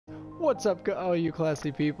What's up, all you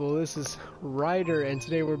classy people? This is Ryder, and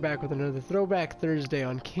today we're back with another Throwback Thursday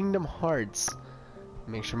on Kingdom Hearts.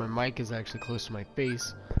 Make sure my mic is actually close to my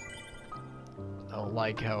face. I don't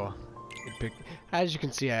like how it picked. As you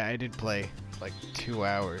can see, I did play like 2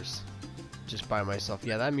 hours just by myself.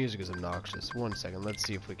 Yeah, that music is obnoxious. 1 second, let's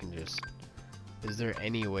see if we can just... Is there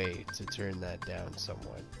any way to turn that down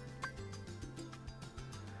somewhat?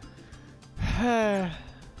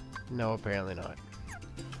 No, apparently not.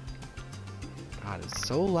 God, it's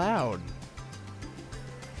so loud.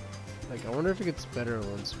 Like, I wonder if it gets better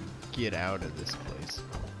once we get out of this place.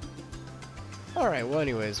 Alright, well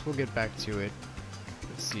anyways, we'll get back to it.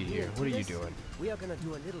 Let's see here. What are you doing? We are gonna do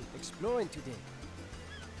a little exploring today.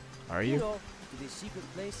 Are you? You know, to the secret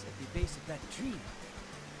place at the base of that tree.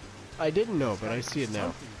 I didn't know, but I see it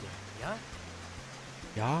now. Yeah?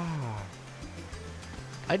 Yeah.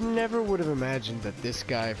 I never would have imagined that this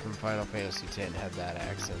guy from Final Fantasy X had that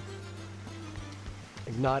accent.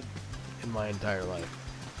 Like, not in my entire life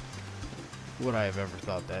would I have ever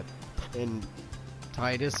thought that. And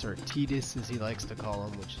Titus, or Titus as he likes to call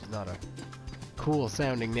him, which is not a cool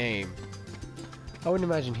sounding name. I wouldn't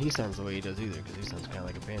imagine he sounds the way he does either, because he sounds kind of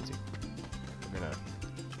like a pansy. We're gonna...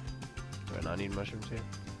 Do I not need mushrooms here?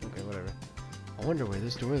 Okay, whatever. I wonder where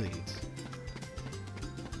this door leads.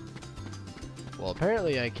 Well,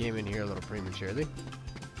 apparently I came in here a little prematurely.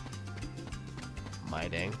 My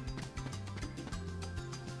dang.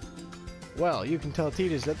 Well, you can tell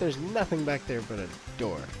Titus that there's nothing back there but a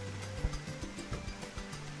door.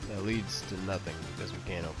 That leads to nothing because we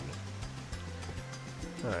can't open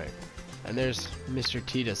it. Alright. And there's Mr.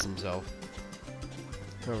 Titus himself.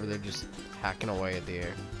 Over there just hacking away at the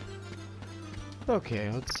air. Okay,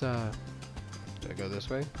 let's, do I go this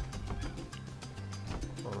way?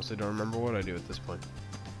 Honestly don't remember what I do at this point.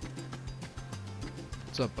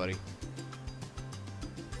 What's up, buddy?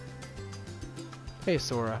 Hey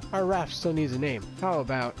Sora, our raft still needs a name. How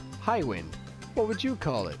about Highwind? What would you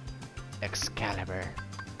call it? Excalibur.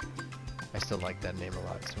 I still like that name a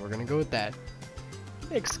lot, so we're gonna go with that.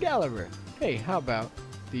 Excalibur! Hey, how about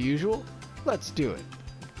the usual? Let's do it.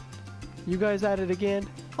 You guys at it again?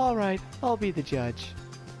 Alright, I'll be the judge.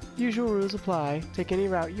 Usual rules apply. Take any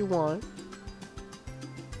route you want.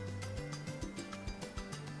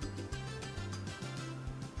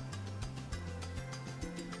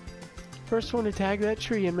 First one to tag that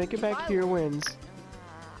tree and make it back here wins.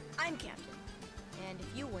 I'm captain. And if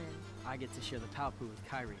you win... I get to share the Palpoo with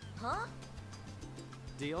Kyrie. Huh?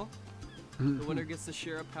 Deal? The winner gets to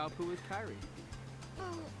share a Palpoo with Kyrie.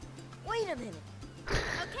 Wait a minute. Okay,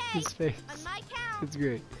 His face. on my count. It's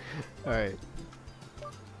great. Alright.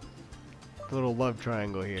 Little love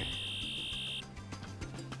triangle here.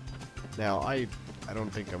 Now, I don't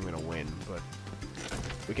think I'm gonna win, but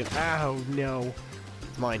we can... Ow, no.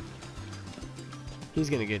 It's mine. He's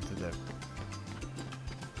gonna get to the...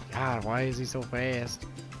 God, why is he so fast?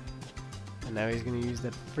 And now he's gonna use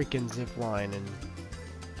that freaking zip line and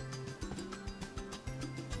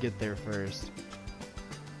get there first.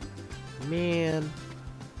 Man.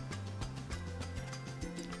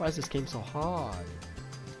 Why is this game so hard?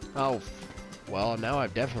 Oh, well, now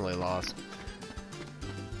I've definitely lost.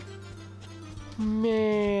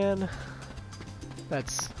 Man.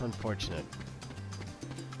 That's unfortunate.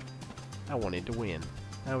 I wanted to win.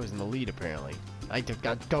 I was in the lead, apparently.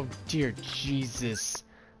 Oh, dear Jesus.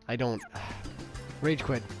 I don't... Rage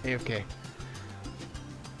quit. AFK.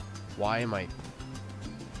 Why am I...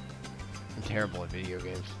 I'm terrible at video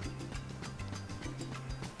games.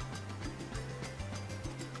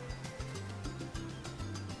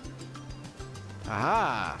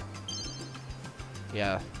 Aha!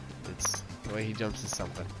 Yeah, it's... The way he jumps is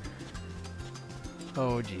something.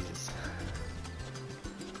 Oh, Jesus.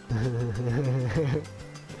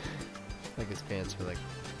 Like his pants were like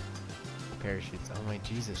parachutes. Oh my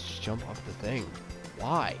Jesus, just jump off the thing.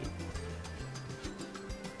 Why?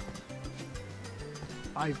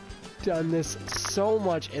 I've done this so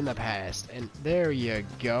much in the past, and there you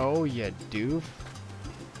go, you doof.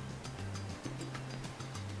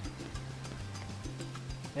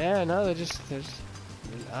 Yeah, no, they're just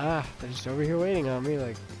over here waiting on me,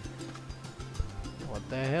 like, what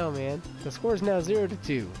the hell, man? The score's now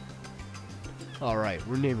 0-2. Alright,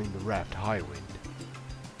 we're naming the raft Highwind.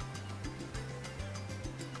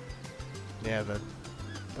 Yeah, the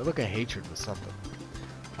look of hatred was something.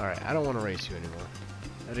 Alright, I don't want to race you anymore.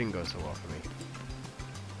 That didn't go so well for me.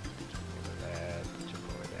 Jump over that, jump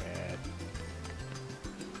over that.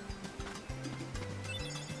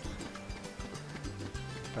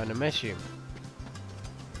 Found a mushroom.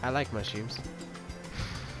 I like mushrooms.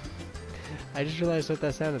 I just realized what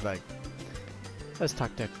that sounded like. Let's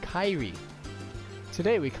talk to Kyrie.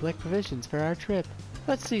 Today we collect provisions for our trip.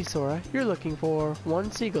 Let's see, Sora. You're looking for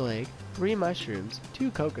 1 seagull egg, 3 mushrooms,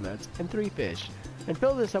 2 coconuts, and 3 fish. And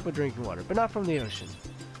fill this up with drinking water, but not from the ocean.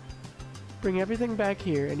 Bring everything back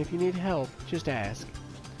here, and if you need help, just ask.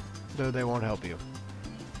 Though they won't help you.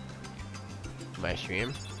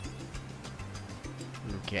 Mushroom.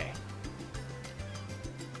 Okay.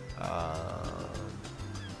 Go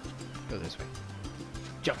this way.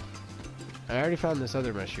 Jump! I already found this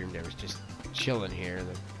other mushroom that was just chilling here.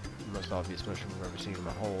 The most obvious mushroom I've ever seen in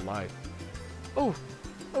my whole life. Oh!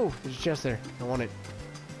 Oh! There's a chest there. I want it.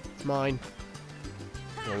 It's mine.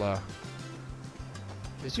 Well,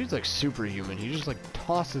 this dude's like superhuman. He just like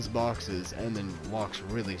tosses boxes and then walks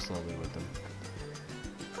really slowly with them.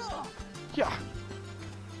 Yeah!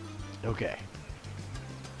 Okay.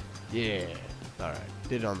 Yeah. Alright.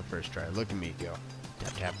 Did it on the first try. Look at me go.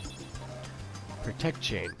 Tap tap. Protect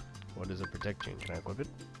chain. What is a protect chain? Can I equip it?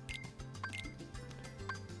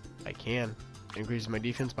 I can. Increases my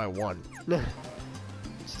defense by 1. This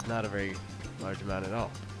is not a very large amount at all.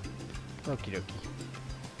 Okie dokie.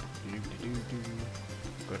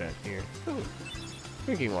 Go down here. Ooh.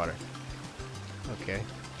 Drinking water. Okay.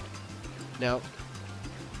 Now,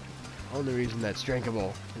 only reason that's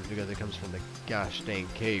drinkable is because it comes from the gosh dang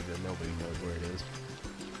cave that nobody knows where it is.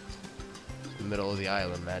 It's in the middle of the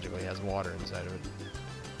island, magically has water inside of it.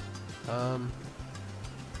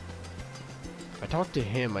 If I talk to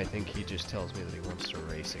him, I think he just tells me that he wants to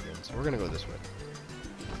race again, so we're gonna go this way.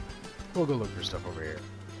 We'll go look for stuff over here.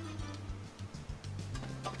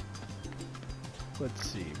 Let's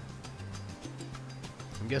see.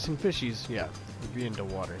 I'm guessing fishies, yeah, would be into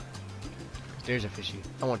water. There's a fishy.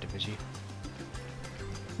 I want a fishy.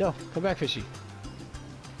 No, come back, fishy.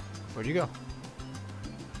 Where'd you go?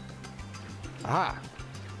 Aha!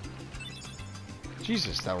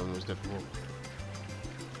 Jesus, that one was difficult.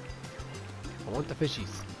 I want the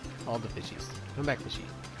fishies. All the fishies. Come back, fishy.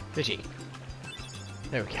 Fishy!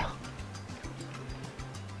 There we go.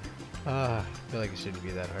 I feel like it shouldn't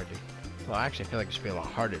be that hard to... Well, actually, I feel like it should be a lot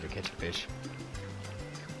harder to catch a fish.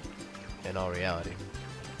 In all reality.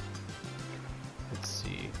 Let's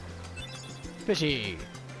see. Fishy!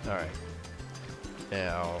 Alright.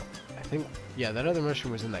 Now, I think... Yeah, that other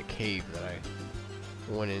mushroom was in that cave that I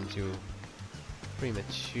went into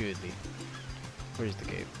prematurely. Where's the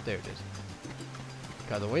cave? There it is.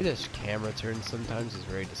 God, the way this camera turns sometimes is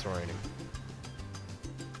very disorienting.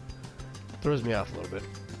 Throws me off a little bit.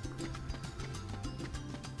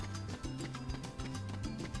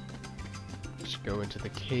 Let's go into the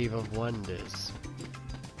Cave of Wonders.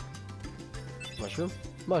 Mushroom?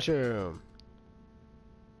 Mushroom!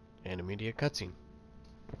 And immediate cutscene.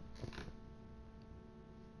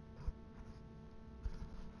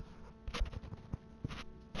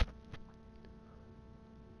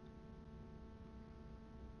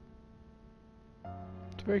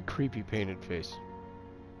 It's a very creepy painted face.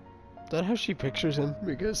 Is that how she pictures him?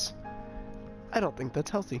 Because I don't think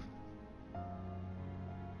that's healthy.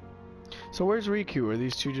 So where's Riku? Are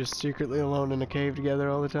these two just secretly alone in a cave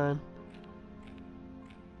together all the time?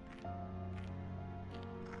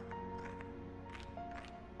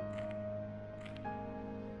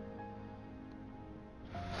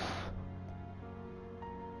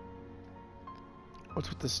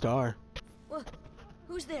 What's with the star? Whoa,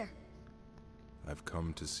 who's there? I've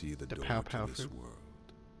come to see the door Pow to Pow this fruit? world.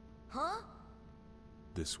 Huh?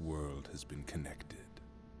 This world has been connected.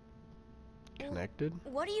 Connected?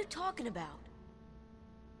 What are you talking about?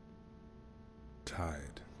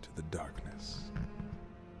 Tied to the darkness.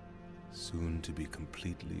 Soon to be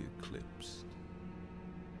completely eclipsed.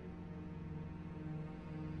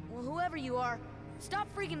 Well, whoever you are, stop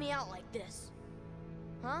freaking me out like this.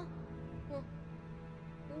 Huh? Well,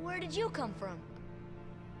 where did you come from?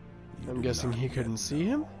 You I'm do guessing not he yet couldn't see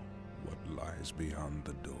know him? What lies beyond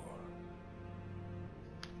the door.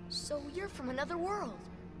 So you're from another world.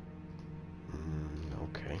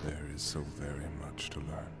 Okay. There is so very much to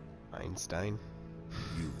learn. Einstein.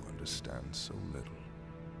 You understand so little.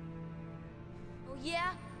 Oh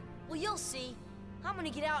yeah? Well, you'll see. I'm gonna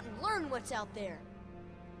get out and learn what's out there.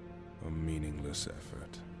 A meaningless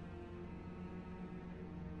effort.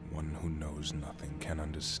 One who knows nothing can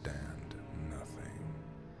understand nothing.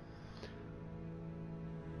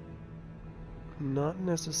 Not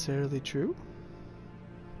necessarily true.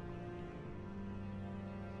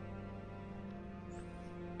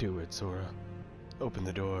 Do it, Sora. Open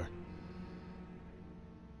the door.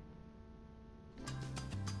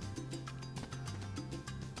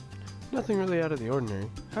 Nothing really out of the ordinary.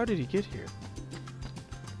 How did he get here?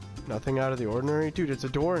 Nothing out of the ordinary? Dude, it's a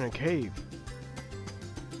door in a cave.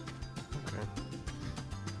 Okay.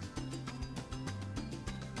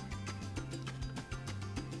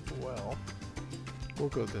 Well, we'll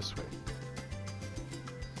go this way.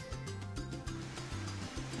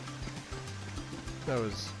 That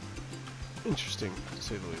was interesting, to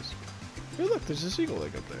say the least. Hey, look, there's a seagull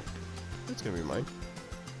egg up there. That's gonna be mine.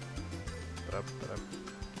 But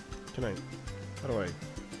can I? How do I?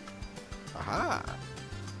 Aha!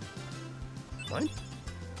 Mine?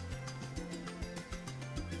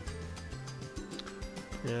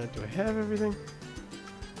 Yeah, do I have everything?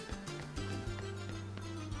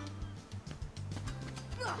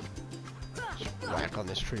 Just whack on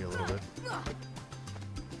this tree a little bit.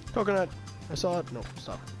 Coconut! I saw it. No,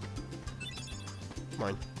 stop.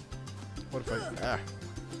 Mine. What if I...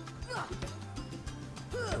 Ah.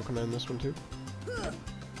 Coconut in this one too?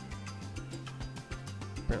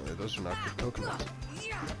 Apparently those are not good coconuts.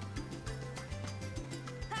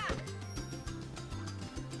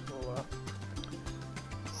 So,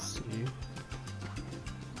 let's see.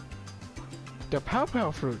 The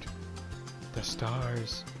pow-pow fruit! The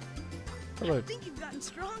stars. I think you've gotten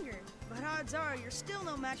stronger, but odds are you're still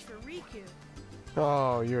no match for Riku.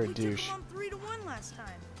 Oh, you're a We douche. took him on 3-1 last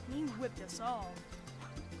time, and he whipped us all.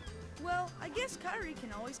 Well, I guess Kairi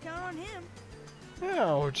can always count on him.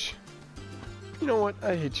 Ouch. You know what?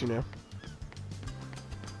 I hate you now.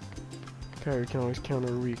 Kairi can always count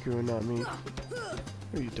on Riku and not me.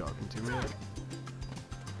 Who are you talking to, man?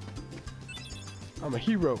 I'm a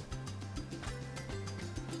hero.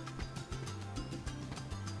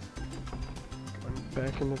 Going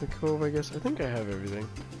back into the cove, I guess. I think I have everything.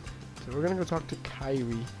 So we're gonna go talk to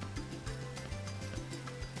Kairi.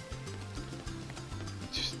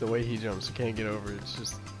 Just the way he jumps, I can't get over it. It's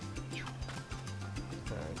just...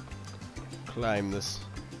 Alright. Climb this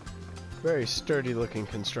very sturdy looking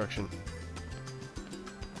construction.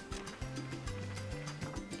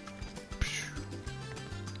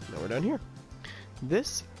 Now we're down here.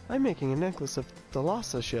 This, I'm making a necklace of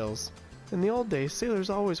thalassa shells. In the old days, sailors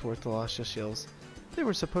always wore thalassa shells. They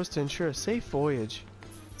were supposed to ensure a safe voyage.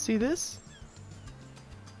 See this?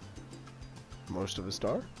 Most of a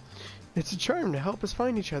star. It's a charm to help us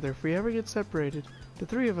find each other if we ever get separated. The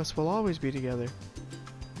three of us will always be together.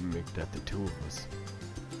 Make that the two of us.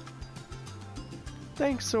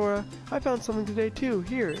 Thanks, Sora. I found something today too.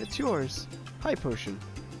 Here, it's yours. Hi, Potion.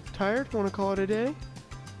 Tired? Want to call it a day?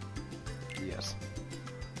 Yes.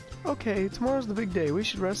 Okay, tomorrow's the big day. We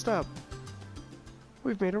should rest up.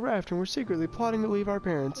 We've made a raft and we're secretly plotting to leave our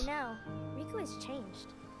parents. You know, Riku has changed.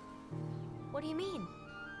 What do you mean?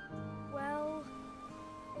 Well...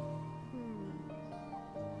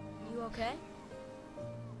 You okay?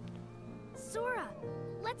 Sora!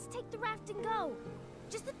 Let's take the raft and go!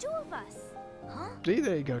 Just the two of us! Huh? See,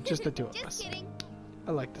 there you go. Just the two of us. Just kidding!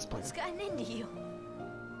 I like this plan. What's gotten into you?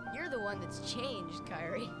 You're the one that's changed,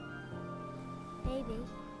 Kairi. Maybe.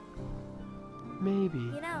 Maybe.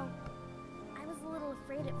 You know, I was a little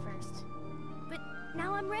afraid at first. But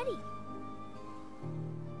now I'm ready.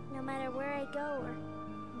 No matter where I go or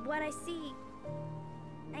what I see,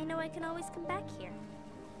 I know I can always come back here.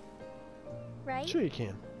 Right? Sure you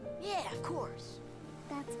can. Yeah, of course.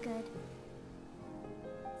 That's good.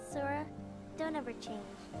 Sora, don't ever change.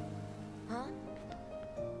 Huh?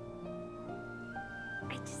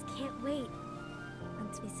 I just can't wait.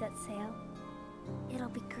 Once we set sail, it'll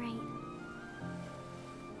be great.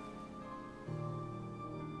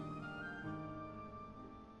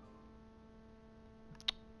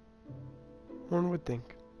 One would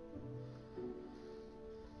think.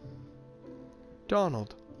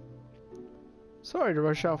 Donald. Sorry to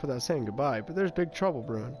rush off without saying goodbye, but there's big trouble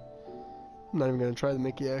brewing. I'm not even gonna try the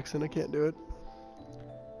Mickey accent, I can't do it.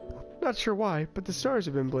 Not sure why, but the stars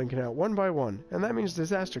have been blinking out one by one, and that means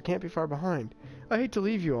disaster can't be far behind. I hate to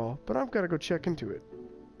leave you all, but I've gotta go check into it.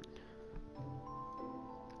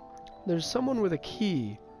 There's someone with a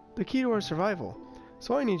key. The key to our survival.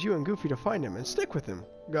 So I need you and Goofy to find him and stick with him.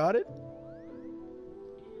 Got it?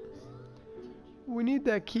 We need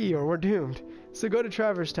that key or we're doomed. So go to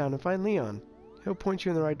Traverse Town and find Leon. He'll point you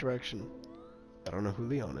in the right direction. I don't know who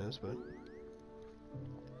Leon is, but...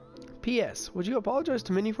 P.S. Would you apologize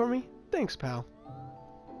to Minnie for me? Thanks, pal.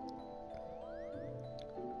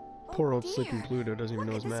 Poor old sleeping Pluto doesn't even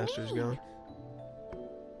know his master's gone.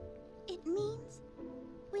 It means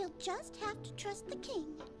we'll just have to trust the king.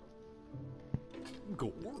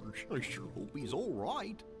 Gosh, I sure hope he's all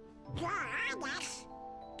right. You're honest.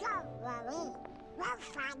 Don't worry. We'll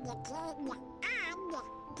find the king and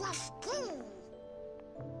this key.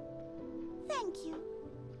 Thank you.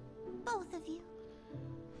 Both of you.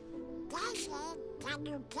 Daisy, can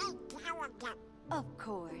you take care of them? Of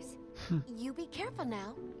course. You be careful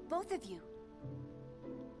now, both of you.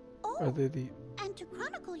 Oh, Are they the... and and to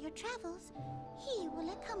chronicle your travels, he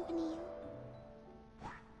will accompany you.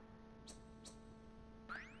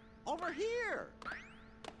 Over here!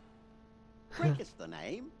 Cricket's the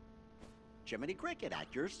name. Jiminy Cricket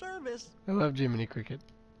at your service. I love Jiminy Cricket.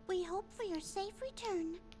 We hope for your safe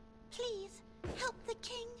return. Please, help the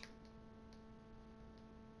king.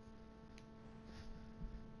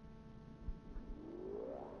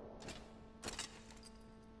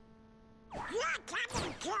 You're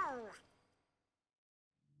coming too.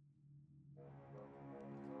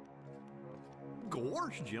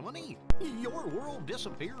 Gosh, Jiminy, your world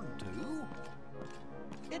disappeared too?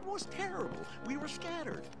 It was terrible. We were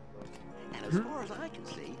scattered. And as far as I can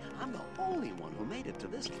see, I'm the only one who made it to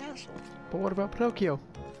this castle. But what about Pinocchio?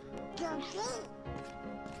 Goofy.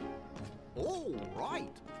 Oh,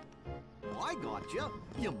 right. I gotcha.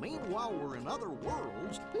 You mean while we're in other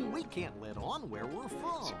worlds, we can't let on where we're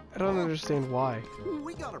from. I don't understand why.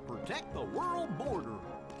 We gotta protect the world border.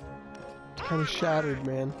 It's kind of shattered,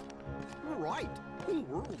 man. Right.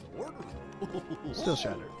 World border. Still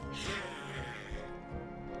shattered.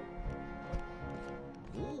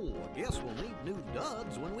 Oh, I guess we'll need new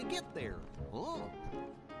duds when we get there. Huh?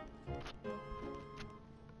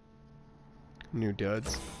 New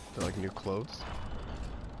duds. They're like new clothes.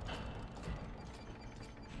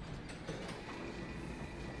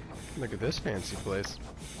 Look at this fancy place.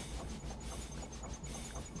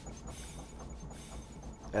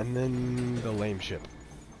 And then the lame ship.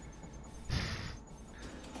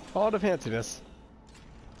 All the fanciness.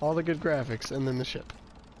 All the good graphics, and then the ship.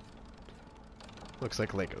 Looks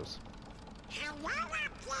like Legos. Hello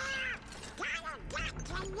up there. Gotta get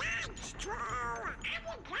to lunch, True.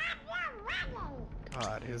 I'm glad you're running.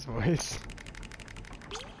 God, his voice.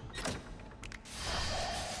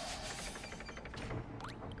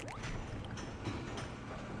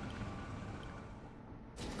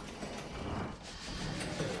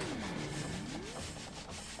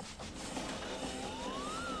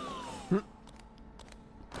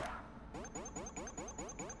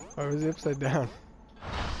 Why was he upside down?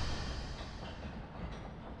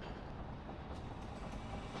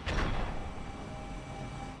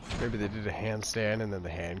 Maybe they did a handstand and then the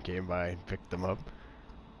hand came by and picked them up.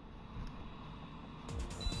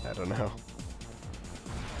 I don't know.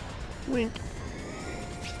 Wink.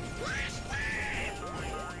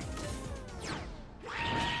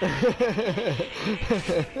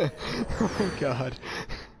 Oh God.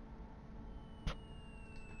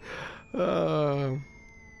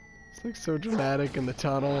 It's like so dramatic in the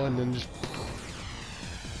tunnel and then just...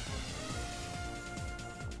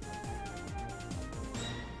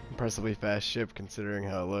 Impressively fast ship considering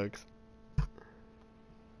how it looks.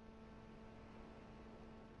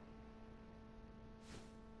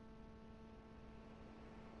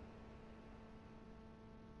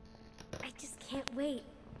 I just can't wait.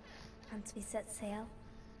 Once we set sail,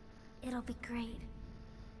 it'll be great.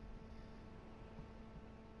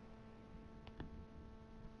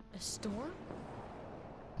 A storm?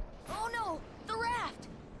 Oh no! The raft!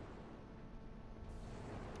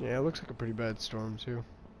 Yeah, it looks like a pretty bad storm too.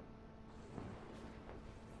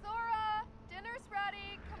 Sora, dinner's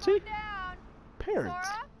ready. Come See? on down. Parents.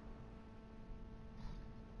 Sora?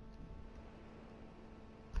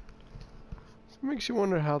 It makes you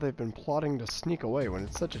wonder how they've been plotting to sneak away when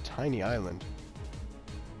it's such a tiny island.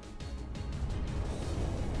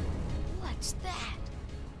 What's that?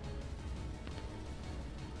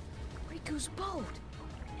 Riku's boat!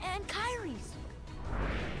 And Kyrie's!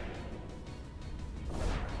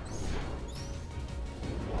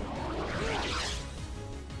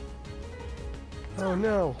 Oh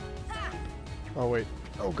no! Oh wait.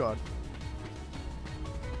 Oh God.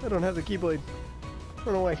 I don't have the Keyblade.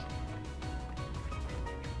 Run away.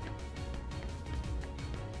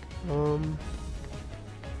 Oh,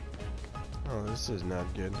 this is not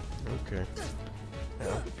good. Okay.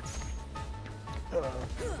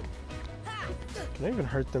 Can I even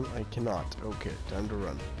hurt them? I cannot. Okay, time to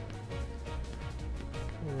run.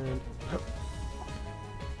 And...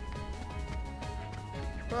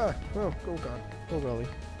 Ah! Oh, oh God. Oh golly.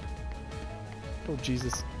 Oh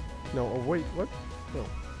Jesus. No, oh wait, what? No. No.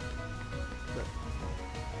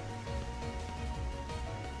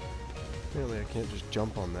 Apparently I can't just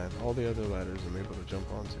jump on that. All the other ladders I'm able to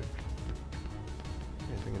jump onto.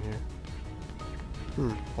 Anything in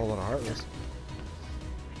here? Whole lot of heartless.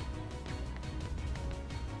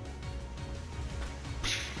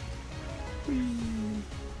 Whee!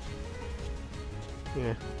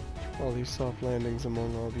 Yeah. All these soft landings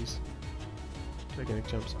among all these gigantic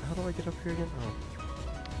jumps. How do I get up here again? Oh.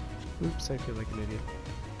 Oops, I feel like an idiot.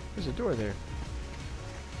 There's a door there.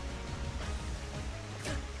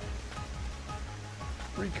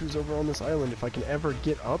 Riku's over on this island. If I can ever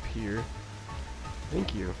get up here.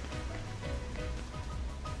 Thank you.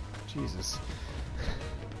 Jesus.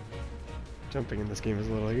 Jumping in this game is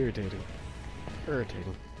a little irritating.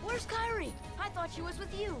 Where's Kyrie? I thought she was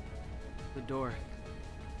with you. The door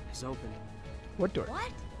is open. What door?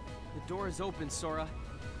 What? The door is open, Sora.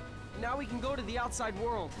 Now we can go to the outside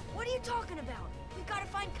world. What are you talking about? We've got to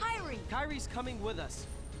find Kyrie. Kyrie's coming with us.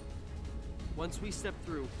 Once we step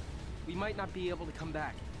through, we might not be able to come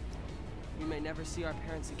back. We may never see our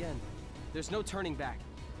parents again. There's no turning back.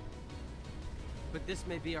 But this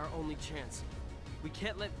may be our only chance. We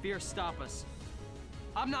can't let fear stop us.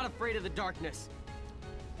 I'm not afraid of the darkness.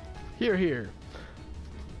 Here, here.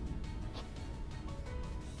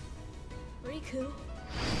 Riku.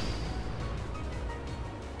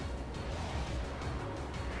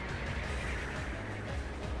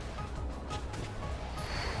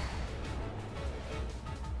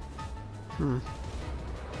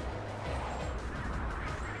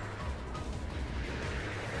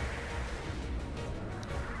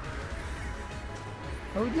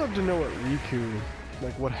 I would love to know what Riku,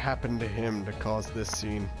 like what happened to him to cause this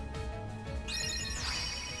scene.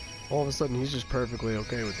 All of a sudden he's just perfectly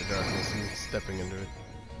okay with the darkness and stepping into it.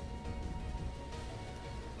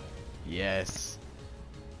 Yes.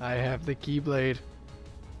 I have the Keyblade.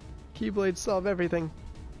 Keyblades solve everything.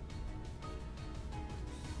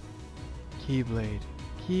 Keyblade.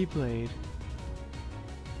 Keyblade.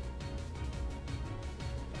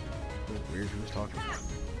 That was weird who was talking.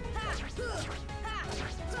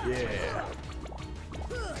 Yeah.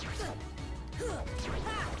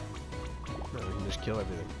 No, we can just kill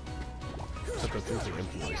everything. Except I think they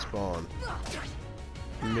infinitely spawn.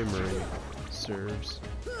 Memory serves.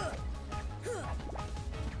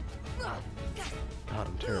 God,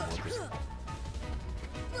 I'm terrible at this.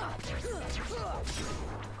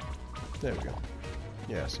 There we go.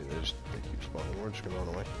 Yeah, see, they keep spawning. We're just gonna run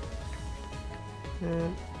away.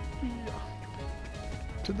 And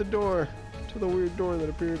to the door. To the weird door that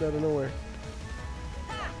appeared out of nowhere.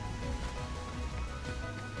 Okay,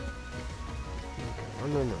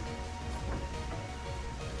 run, run, run.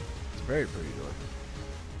 It's a very pretty door.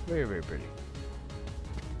 Very, very pretty.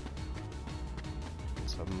 And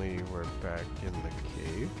suddenly we're back in the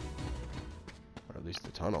cave. Or at least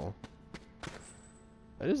the tunnel.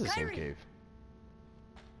 That is the same cave.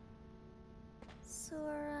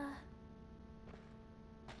 Sora.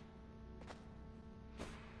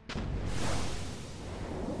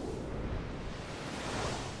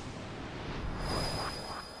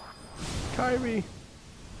 Kyrie!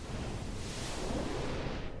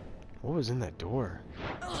 What was in that door?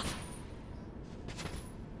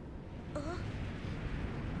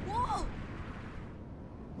 Whoa!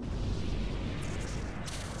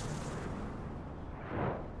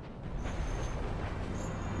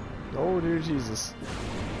 Oh dear Jesus.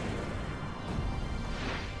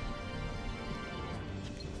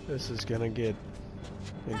 This is gonna get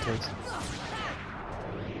intense.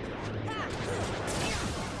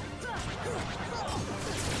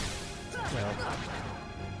 Well.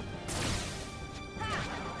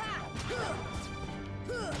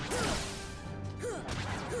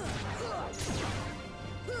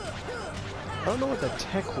 I don't know what the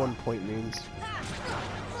tech 1 point means.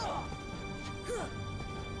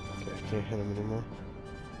 Okay, I can't hit him anymore.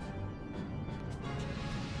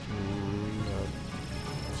 No.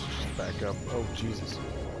 Let's just back up. Oh, Jesus.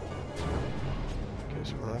 Okay,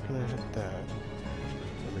 so we're not gonna hit that.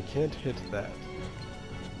 And we can't hit that.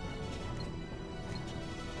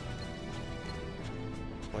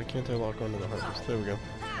 Why can't I lock onto the harvest? There we go.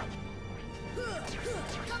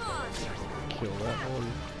 Kill that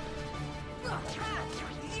one.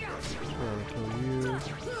 Trying to kill you.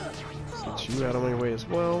 Get you out of my way as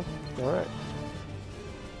well. Alright.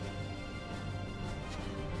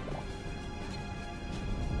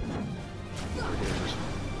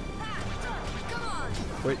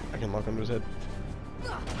 Wait, I can lock onto his head.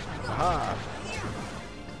 Aha!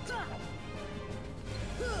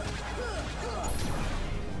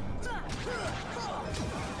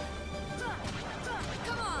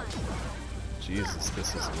 Jesus,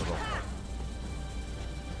 this is a little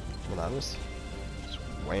monotonous. Just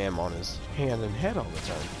wham on his hand and head all the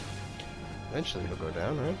time. Eventually he'll go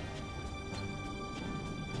down, right?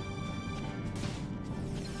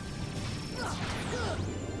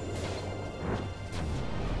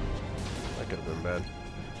 That could have been bad.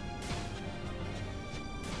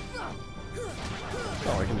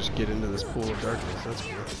 Oh, I can just get into this pool of darkness. That's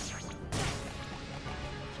cool.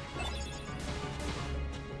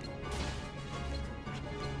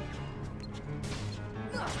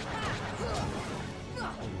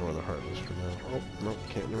 ignore the harvest for now. Oh, no,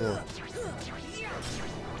 can't anymore.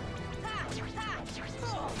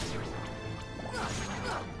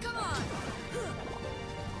 Come on!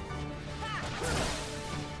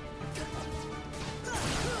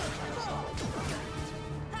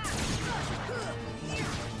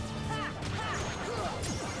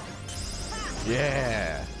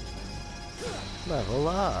 Yeah! Level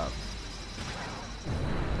up!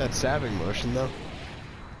 That stabbing motion, though.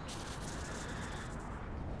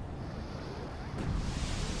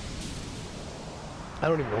 I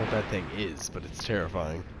don't even know what that thing is, but it's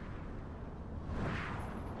terrifying.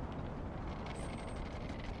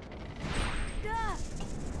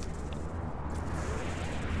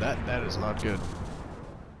 That is not good.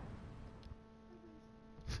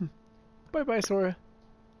 Bye-bye, Sora.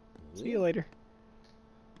 See you later.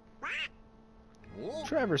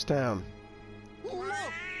 Traverse Town. Look,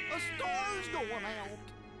 a star's going out.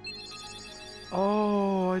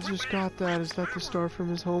 Oh, I just got that. Is that the star from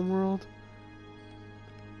his homeworld?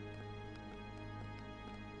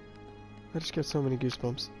 I just got so many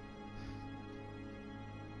goosebumps.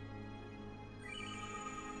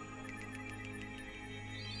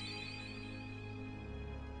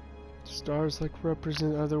 Stars like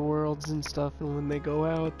represent other worlds and stuff, and when they go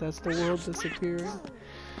out, that's the world disappearing.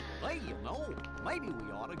 Hey, you know, maybe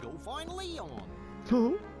we ought to go find Leon.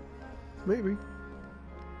 Maybe.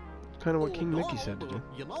 Kind of what King Mickey said to do.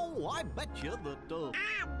 You know, I bet you that,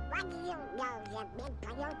 What do you know, you big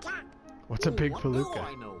palooka? What's a big what do palooka?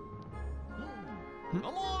 I know? Come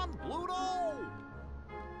on, Pluto!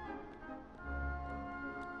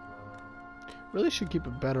 Really should keep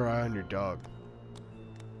a better eye on your dog.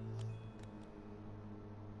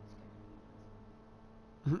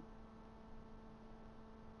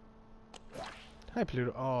 Hi,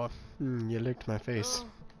 Pluto. Oh, you licked my face.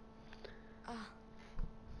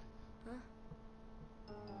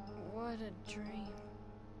 What a dream.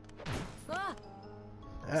 Ah!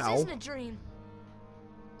 Ow. This isn't a dream.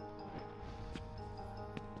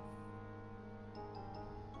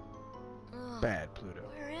 Ugh, Bad, Pluto.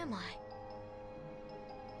 where am I?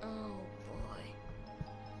 Oh boy.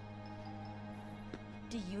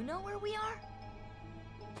 Do you know where we are?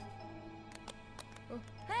 Oh,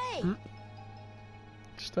 hey!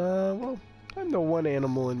 Just, well, I'm the one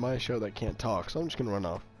animal in my show that can't talk, so I'm just gonna run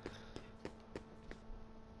off.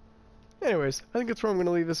 Anyways, I think that's where I'm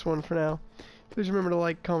gonna leave this one for now. Please remember to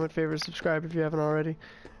like, comment, favorite, subscribe if you haven't already.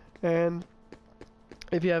 And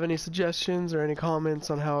if you have any suggestions or any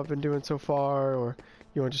comments on how I've been doing so far, or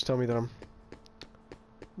you want to just tell me that I'm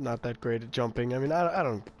not that great at jumping, I mean, I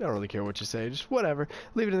don't really care what you say, just whatever.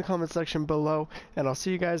 Leave it in the comment section below, and I'll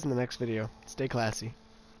see you guys in the next video. Stay classy.